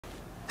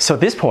So at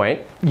this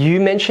point,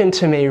 you mentioned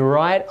to me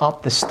right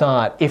up the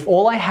start, if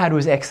all I had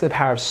was x to the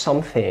power of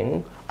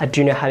something, I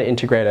do know how to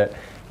integrate it.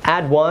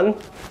 Add 1,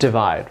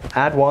 divide.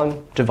 Add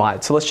 1,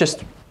 divide. So let's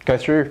just go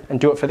through and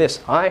do it for this.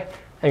 I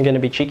am going to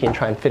be cheeky and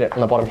try and fit it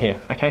on the bottom here,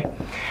 okay?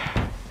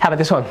 How about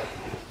this one?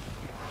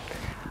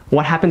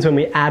 What happens when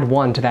we add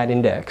 1 to that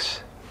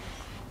index?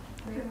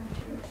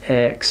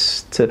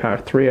 X to the power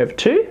of 3 over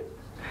 2.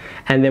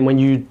 And then when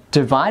you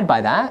divide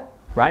by that,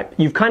 right,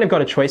 you've kind of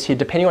got a choice here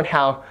depending on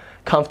how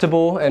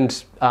comfortable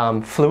and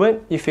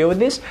fluent you feel with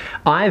this.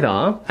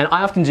 Either, and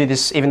I often do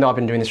this even though I've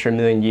been doing this for a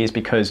million years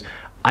because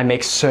I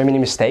make so many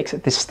mistakes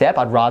at this step,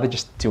 I'd rather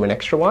just do an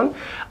extra one.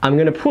 I'm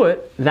going to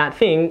put that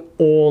thing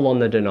all on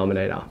the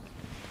denominator.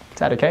 Is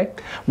that okay?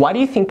 Why do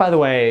you think, by the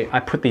way, I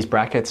put these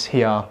brackets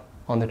here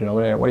on the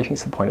denominator? What do you think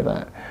is the point of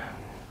that?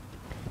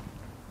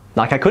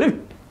 Like I could have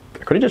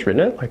just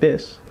written it like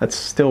this. That's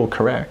still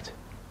correct.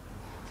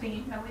 So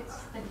you know it's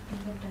the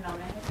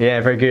denominator? Yeah,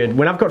 very good.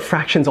 When I've got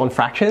fractions on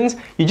fractions,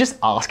 you're just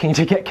asking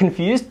to get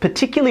confused,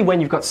 particularly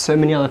when you've got so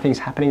many other things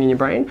happening in your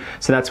brain.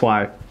 So that's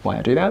why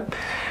I do that.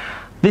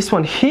 This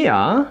one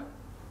here,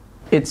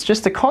 it's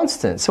just a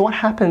constant. So what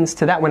happens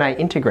to that when I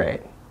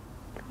integrate?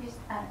 Just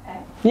add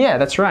x. Yeah,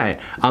 that's right.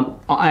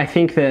 I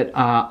think that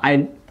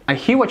I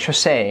hear what you're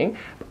saying.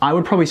 I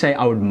would probably say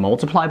I would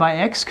multiply by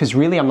x, because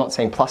really I'm not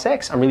saying plus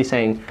x, I'm really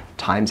saying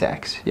times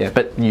x. Yeah,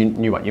 but you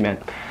knew what you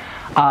meant.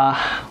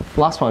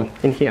 Last one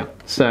in here.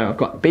 So I've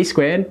got b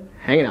squared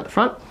hanging out the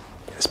front.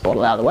 Let's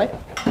bottle out of the way.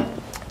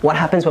 What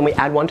happens when we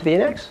add 1 to the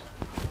index?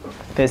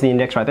 There's the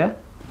index right there.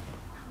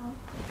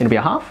 It'll be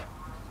a half.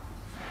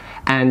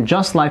 And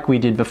just like we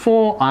did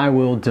before, I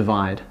will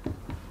divide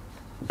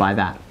by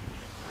that.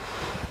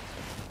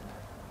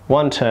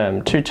 1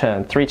 term, 2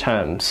 term, 3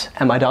 terms.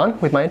 Am I done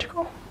with my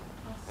integral?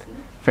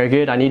 Very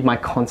good. I need my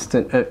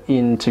constant of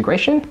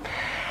integration.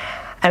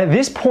 And at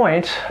this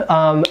point,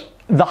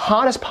 the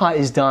hardest part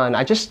is done.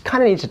 I just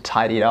kind of need to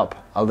tidy it up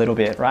a little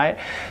bit, right?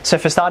 So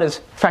for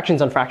starters,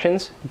 fractions on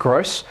fractions,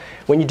 gross.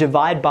 When you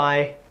divide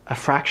by a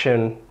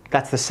fraction,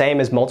 that's the same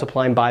as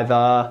multiplying by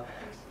the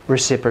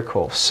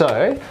reciprocal.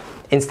 So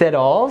instead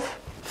of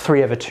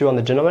 3 over 2 on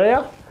the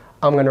denominator,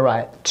 I'm going to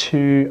write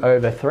 2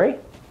 over 3.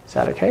 Is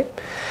that okay?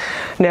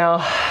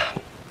 Now,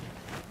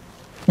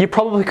 you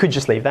probably could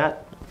just leave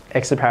that,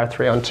 x to the power of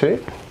 3 on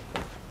 2.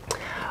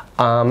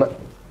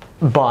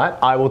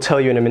 But I will tell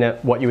you in a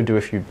minute what you would do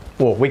if you,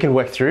 well, we can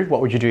work through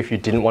what would you do if you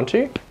didn't want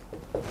to.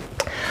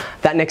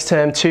 That next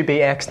term,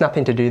 2bx,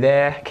 nothing to do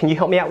there. Can you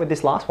help me out with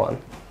this last one?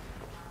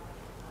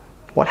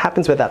 What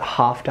happens with that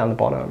half down the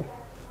bottom?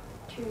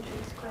 2b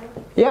squared.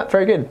 Yeah,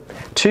 very good.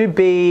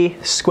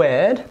 2b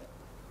squared,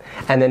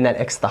 and then that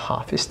x to the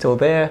half is still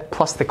there,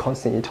 plus the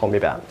constant you told me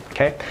about,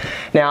 okay?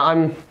 Now,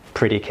 I'm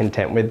pretty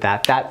content with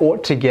that. That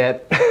ought to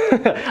get,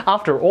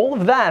 after all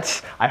of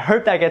that, I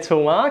hope that gets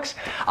full marks.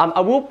 I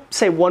will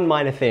say one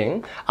minor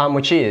thing,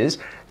 which is,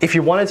 if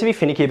you wanted to be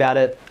finicky about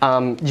it,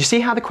 you see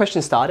how the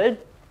question started?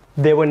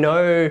 There were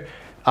no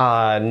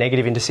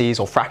negative indices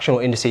or fractional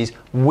indices.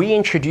 We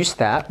introduced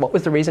that. What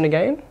was the reason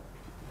again?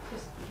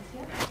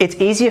 It's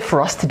easier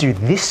for us to do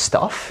this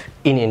stuff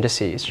in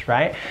indices,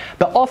 right?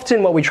 But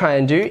often what we try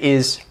and do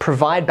is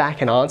provide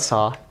back an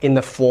answer in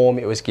the form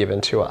it was given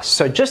to us.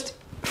 So just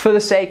for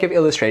the sake of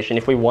illustration,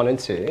 if we wanted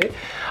to,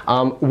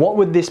 what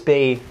would this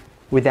be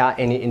without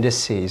any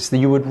indices?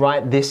 You would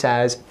write this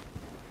as,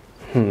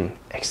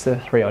 x to the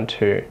 3 on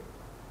 2.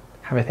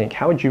 Have a think.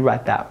 How would you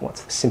write that?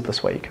 What's the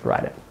simplest way you could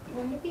write it?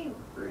 Wouldn't it be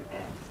root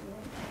x and then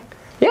x?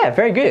 Yeah,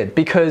 very good.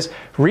 Because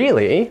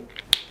really,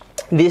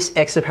 this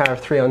x to the power of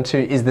 3 on 2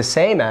 is the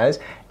same as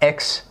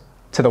x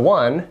to the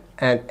 1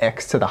 and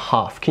x to the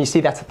half. Can you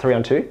see that's a 3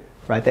 on 2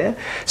 right there?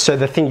 So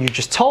the thing you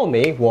just told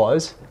me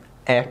was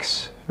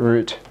x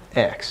root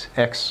x.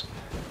 X,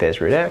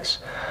 there's root x,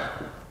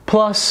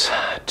 plus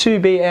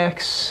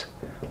 2bx,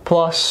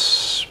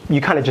 plus, you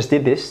kind of just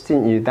did this,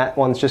 didn't you? That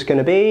one's just going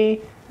to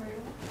be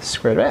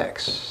square root of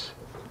x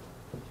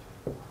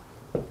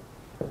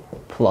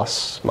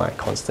plus my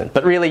constant.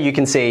 But really you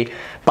can see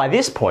by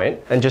this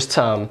point, and just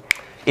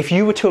if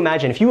you were to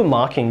imagine, if you were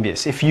marking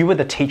this, if you were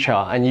the teacher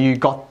and you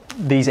got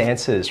these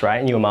answers, right,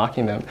 and you were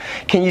marking them,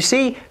 can you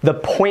see the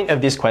point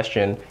of this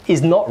question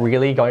is not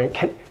really going,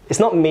 it's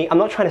not me, I'm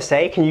not trying to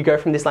say, can you go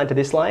from this line to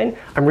this line?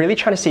 I'm really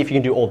trying to see if you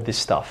can do all this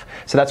stuff.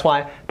 So that's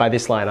why by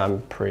this line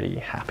I'm pretty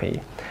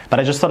happy. But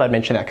I just thought I'd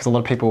mention that because a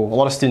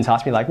lot of students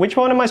ask me like, which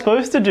one am I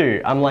supposed to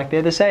do? I'm like,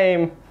 they're the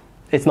same.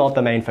 It's not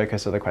the main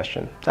focus of the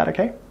question. Is that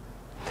okay?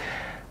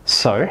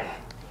 So,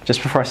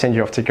 just before I send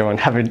you off to go and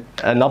have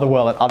another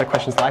whirl at other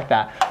questions like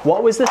that,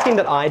 what was the thing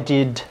that I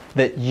did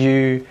that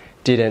you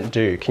didn't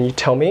do? Can you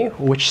tell me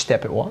which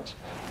step it was?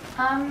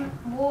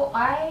 Well,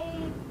 I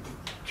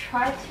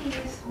tried to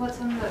use what's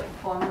on the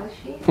formula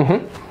sheet.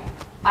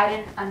 I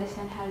didn't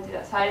understand how to do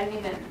that, so I didn't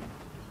even.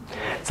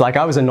 It's like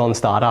I was a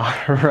non-starter,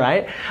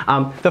 right?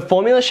 The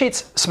formula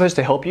sheet's supposed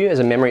to help you as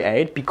a memory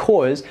aid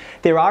because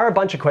there are a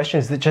bunch of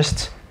questions that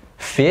just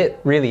fit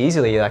really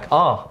easily. You're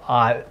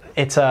like,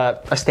 it's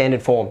a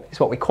standard form is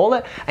what we call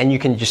it, and you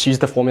can just use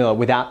the formula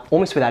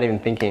almost without even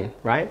thinking,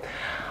 right?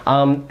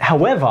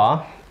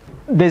 However,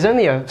 there's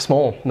only a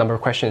small number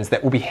of questions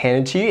that will be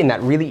handed to you in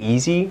that really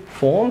easy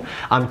form.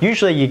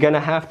 Usually you're gonna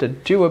have to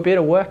do a bit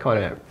of work on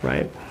it,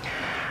 right?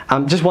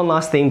 Just one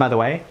last thing, by the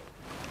way.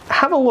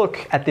 Have a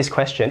look at this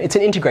question. It's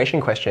an integration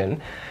question,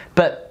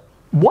 but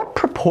what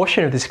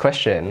proportion of this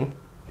question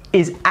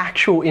is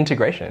actual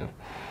integration?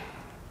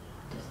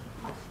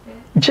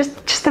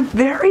 Just the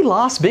very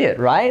last bit,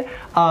 right?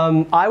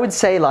 I would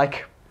say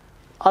like,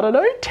 I don't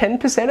know,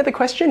 10% of the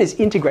question is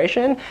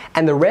integration,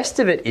 and the rest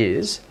of it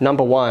is,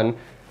 number one,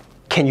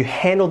 can you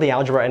handle the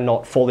algebra and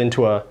not fall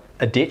into a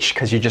ditch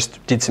because you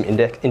just did some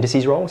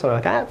indices wrong, something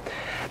like that.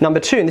 Number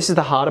two, and this is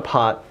the harder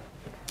part,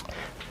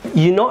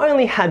 you not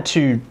only had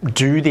to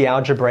do the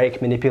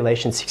algebraic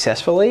manipulation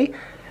successfully,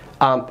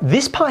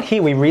 this part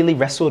here we really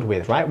wrestled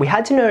with, right? We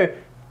had to know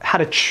how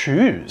to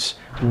choose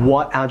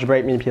what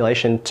algebraic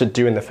manipulation to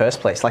do in the first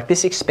place. Like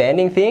this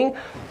expanding thing,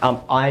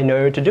 I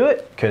know to do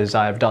it because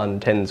I've done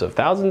tens of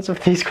thousands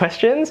of these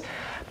questions,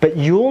 but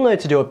you'll know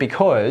to do it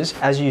because,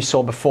 as you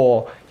saw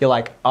before, you're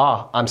like,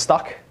 I'm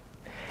stuck.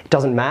 It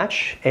doesn't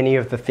match any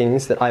of the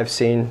things that I've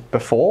seen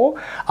before.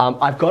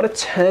 I've got to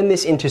turn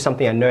this into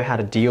something I know how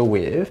to deal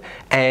with,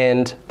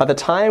 and by the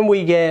time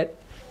we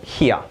get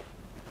here,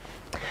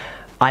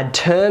 I'd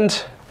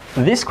turned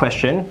this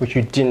question, which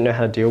you didn't know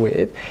how to deal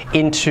with,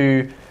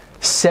 into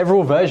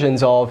several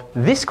versions of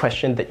this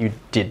question that you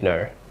did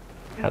know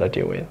how to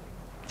deal with.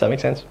 Does that make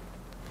sense?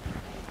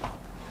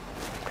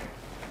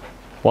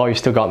 Well, you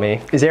still got me.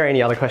 Is there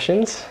any other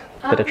questions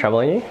that are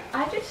troubling you?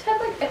 I just had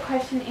like a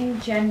question in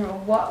general.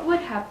 What would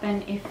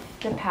happen if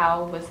the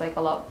power was like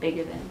a lot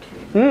bigger than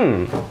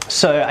 2?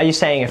 So are you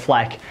saying if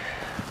like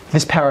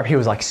this power up here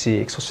was like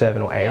 6 or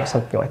 7 or 8 or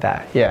something like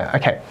that? Yeah,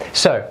 okay.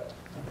 So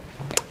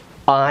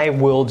I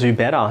will do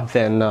better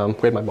than,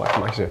 where'd my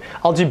mic go?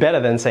 I'll do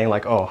better than saying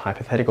like,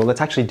 hypothetical. Let's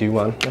actually do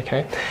one,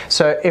 okay?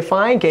 So if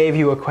I gave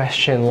you a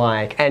question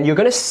like, and you're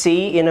gonna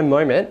see in a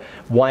moment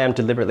why I'm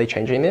deliberately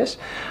changing this.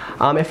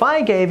 If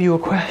I gave you a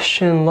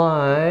question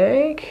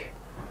like,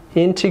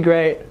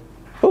 integrate,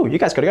 you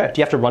guys gotta go. Do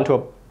you have to run to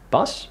a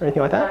bus or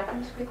anything like that? I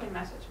can just quickly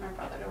message my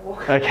brother to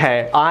walk.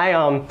 Okay, I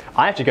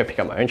have to go pick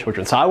up my own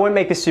children, so I won't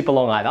make this super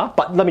long either,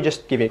 but let me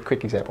just give you a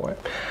quick example.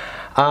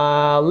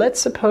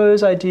 Let's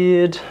suppose I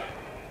did,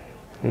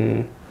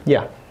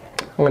 yeah,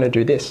 I'm gonna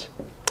do this.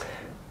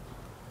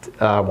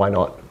 Why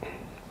not?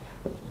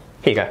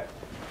 Here you go.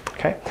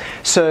 Okay,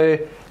 so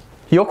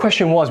your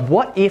question was,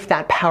 what if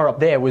that power up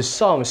there was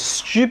some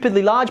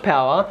stupidly large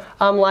power?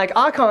 I'm like,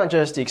 I can't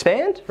just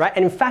expand, right?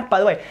 And in fact, by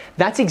the way,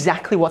 that's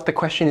exactly what the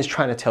question is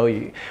trying to tell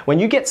you. When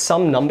you get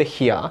some number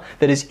here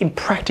that is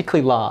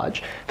impractically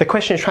large, the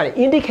question is trying to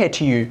indicate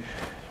to you,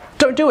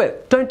 don't do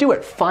it, don't do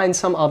it, find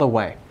some other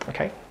way,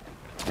 okay?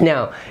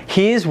 Now,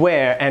 here's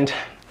where, and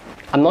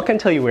I'm not going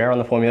to tell you where on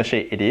the formula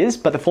sheet it is,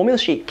 but the formula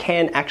sheet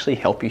can actually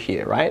help you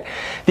here, right?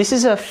 This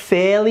is a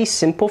fairly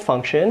simple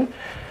function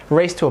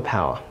raised to a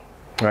power,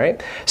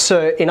 right?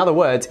 So in other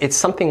words, it's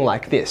something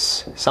like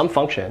this, some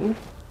function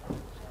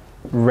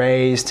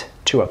raised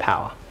to a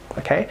power,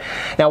 okay?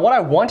 Now what I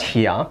want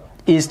here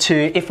is to,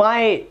 if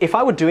I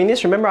were doing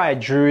this, remember I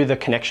drew the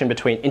connection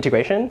between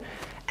integration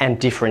and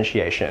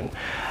differentiation.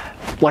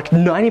 Like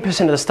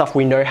 90% of the stuff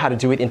we know how to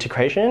do with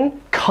integration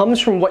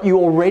comes from what you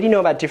already know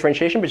about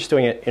differentiation, but just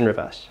doing it in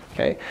reverse,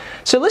 okay?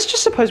 So let's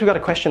just suppose we've got a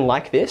question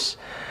like this.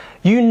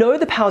 You know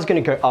the power is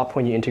going to go up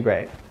when you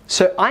integrate.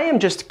 So I am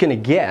just going to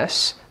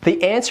guess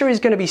the answer is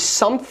going to be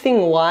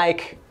something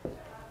like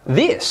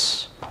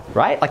this,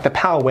 right? Like the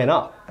power went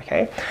up,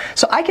 okay?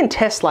 So I can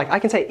test, like I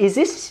can say, is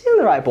this in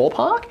the right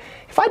ballpark?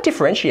 If I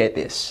differentiate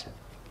this,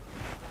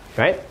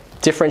 right?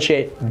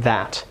 Differentiate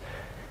that.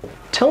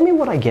 Tell me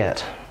what I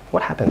get.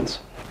 What happens?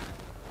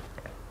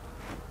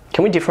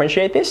 Can we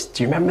differentiate this?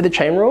 Do you remember the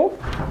chain rule?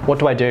 What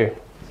do I do?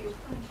 So you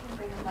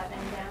bring 11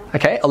 down.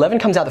 Okay, 11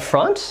 comes out the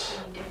front.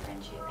 And you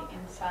differentiate the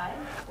inside.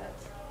 So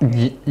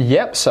that's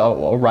Yep,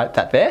 so I'll write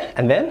that there,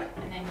 and then?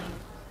 And then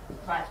you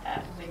write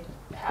that with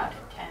power to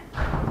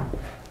 10.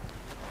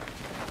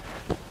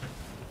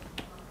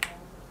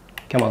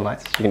 Come on,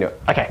 lights, you can do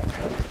it. Okay.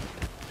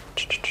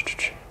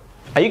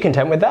 Are you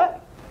content with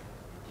that?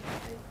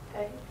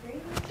 33?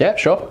 Yeah,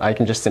 sure, I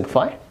can just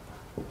simplify.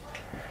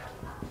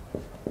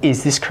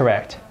 Is this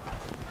correct?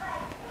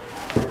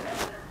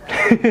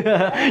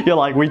 You're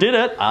like, we did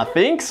it, I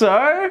think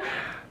so.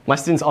 My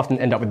students often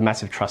end up with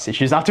massive trust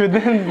issues after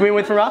we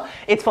went through.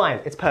 It's fine,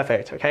 it's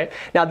perfect, okay?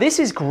 Now this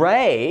is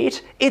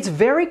great, it's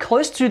very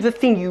close to the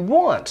thing you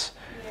want,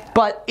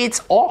 but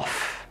it's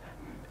off.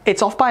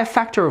 It's off by a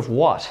factor of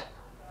what?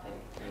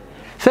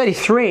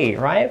 33,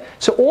 right?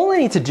 So all I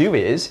need to do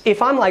is,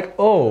 if I'm like,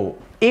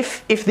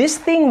 if this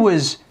thing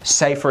was,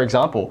 say for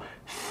example,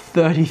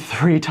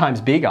 33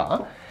 times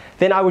bigger,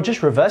 then I would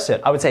just reverse it.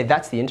 I would say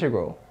that's the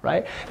integral,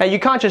 right? Now you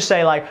can't just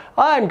say like,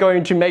 I'm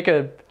going to make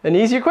an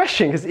easier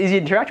question because it's easy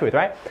to interact with,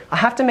 right? I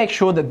have to make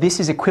sure that this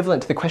is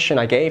equivalent to the question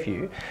I gave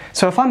you.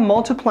 So if I'm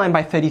multiplying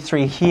by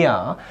 33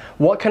 here,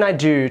 what can I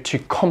do to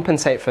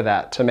compensate for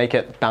that, to make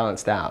it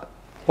balanced out?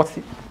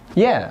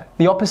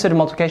 The opposite of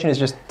multiplication is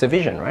just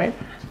division, right?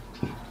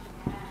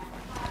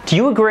 Do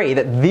you agree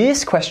that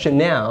this question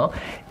now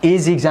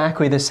is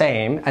exactly the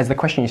same as the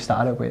question you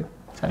started with?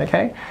 Is that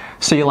okay?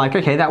 So you're like,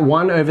 okay, that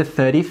 1 over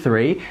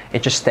 33,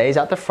 it just stays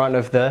at the front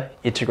of the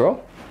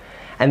integral.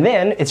 And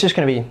then it's just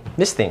going to be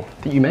this thing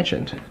that you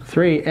mentioned,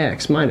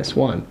 3x minus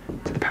 1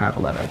 to the power of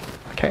 11,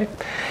 okay?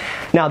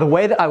 Now the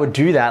way that I would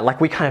do that, like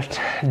we kind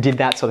of did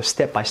that sort of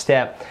step by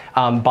step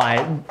by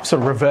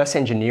sort of reverse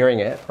engineering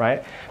it,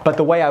 right? But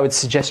the way I would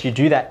suggest you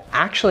do that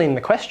actually in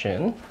the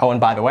question, oh,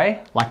 and by the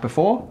way, like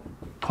before,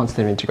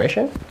 constant of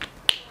integration,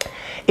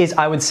 is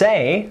I would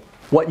say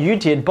what you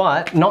did,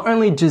 but not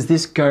only does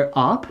this go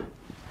up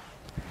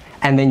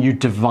and then you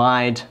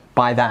divide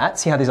by that,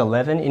 see how there's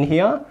 11 in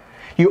here?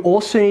 You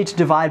also need to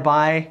divide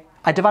by,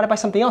 I divided by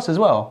something else as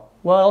well.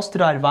 What else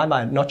did I divide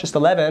by? Not just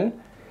 11.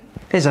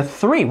 There's a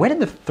 3. Where did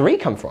the 3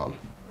 come from?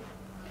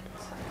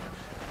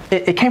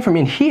 It came from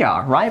in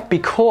here, right?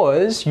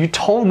 Because you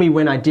told me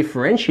when I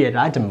differentiated,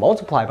 I had to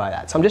multiply by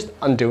that. So I'm just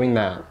undoing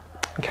that,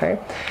 okay?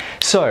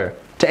 So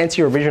to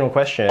answer your original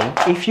question,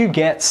 if you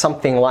get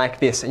something like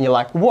this and you're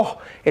like, whoa,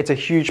 it's a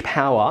huge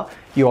power,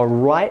 you are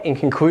right in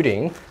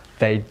concluding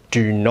they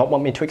do not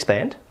want me to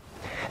expand.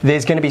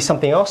 There's going to be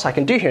something else I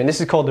can do here, and this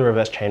is called the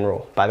reverse chain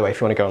rule, by the way,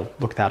 if you want to go and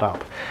look that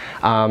up.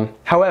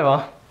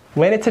 However,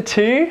 when it's a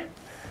 2,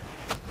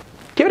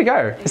 give it a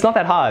go. It's not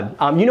that hard.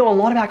 You know a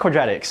lot about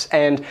quadratics,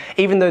 and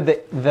even though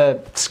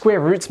the square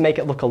roots make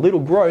it look a little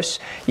gross,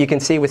 you can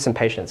see with some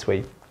patience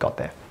we got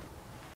there.